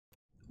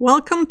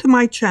Welcome to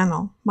my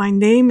channel. My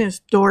name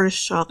is Doris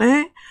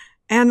Charest,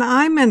 and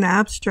I'm an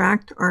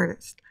abstract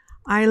artist.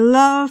 I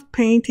love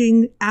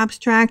painting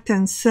abstract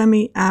and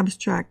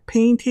semi-abstract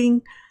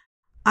painting.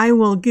 I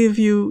will give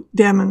you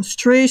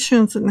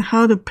demonstrations on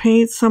how to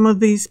paint some of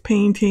these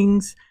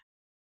paintings,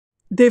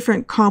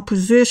 different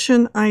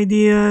composition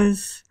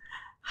ideas,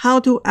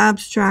 how to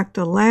abstract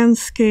a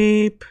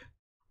landscape,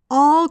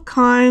 all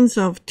kinds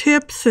of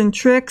tips and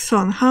tricks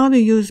on how to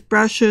use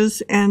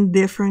brushes and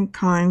different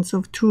kinds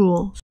of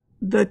tools.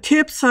 The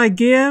tips I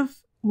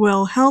give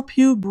will help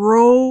you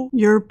grow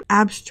your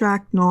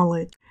abstract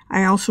knowledge.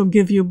 I also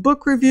give you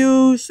book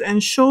reviews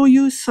and show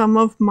you some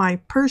of my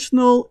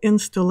personal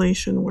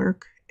installation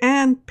work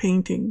and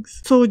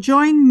paintings. So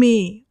join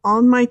me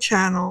on my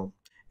channel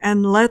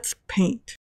and let's paint.